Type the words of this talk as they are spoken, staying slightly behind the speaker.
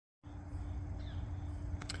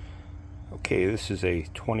Okay, this is a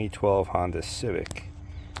 2012 Honda Civic,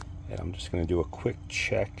 and I'm just going to do a quick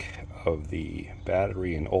check of the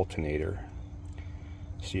battery and alternator,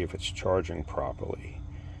 see if it's charging properly.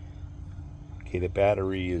 Okay, the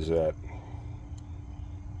battery is at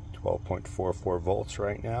 12.44 volts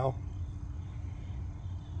right now.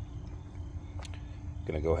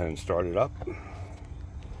 Going to go ahead and start it up.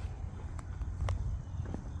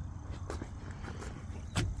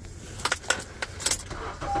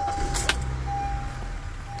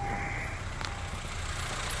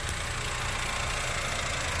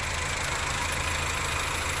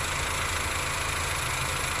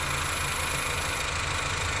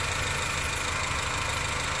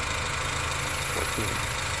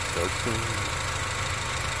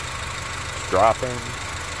 It's dropping.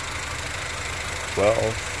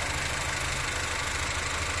 12.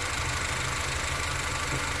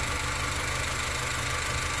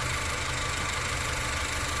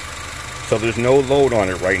 So there's no load on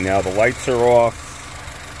it right now. The lights are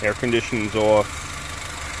off, air conditioning's off.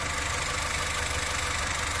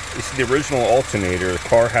 This is the original alternator. The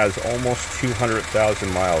car has almost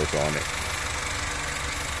 200,000 miles on it.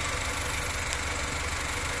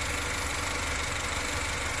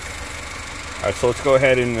 Alright, so let's go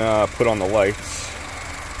ahead and put on the lights.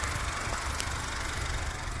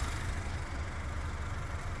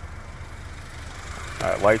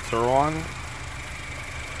 Alright, lights are on.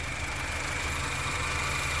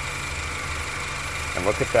 And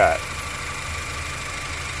look at that.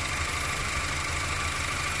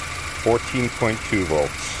 14.2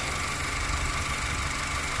 volts.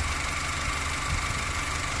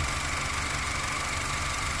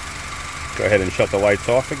 Go ahead and shut the lights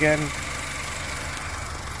off again.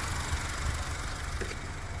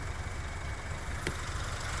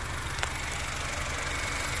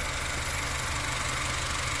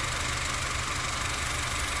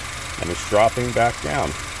 And it's dropping back down.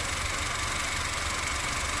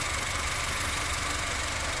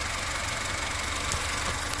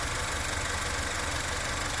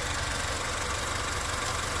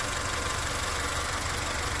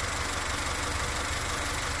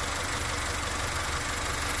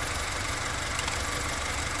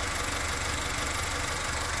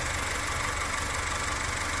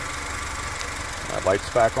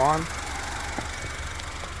 Lights back on.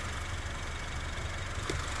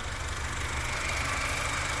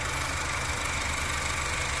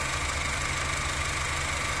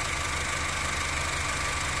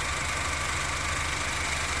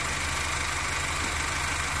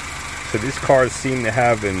 So these cars seem to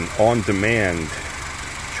have an on-demand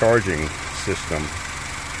charging system.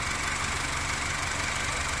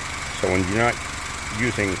 So when you're not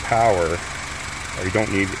using power, or you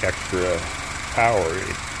don't need extra power,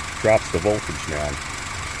 it drops the voltage down,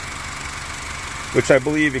 which I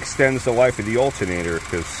believe extends the life of the alternator,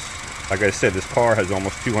 because like I said, this car has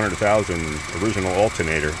almost 200,000 original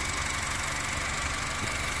alternator.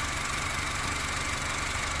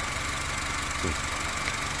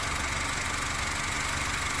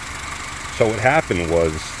 So what happened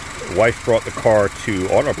was, wife brought the car to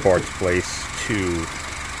auto parts place to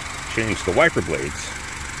change the wiper blades.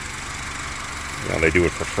 You know, they do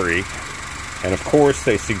it for free. And of course,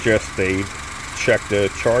 they suggest they check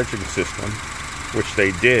the charging system, which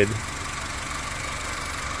they did.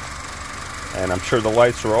 And I'm sure the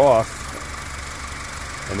lights were off,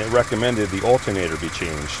 and they recommended the alternator be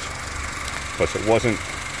changed because it wasn't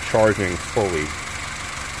charging fully.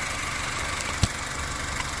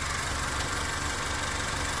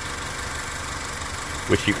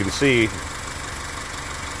 Which you can see,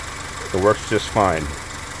 it works just fine.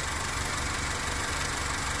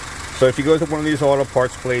 So if you go to one of these auto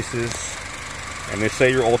parts places and they say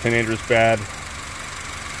your alternator is bad,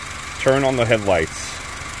 turn on the headlights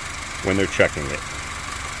when they're checking it.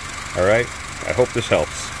 Alright? I hope this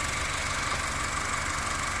helps.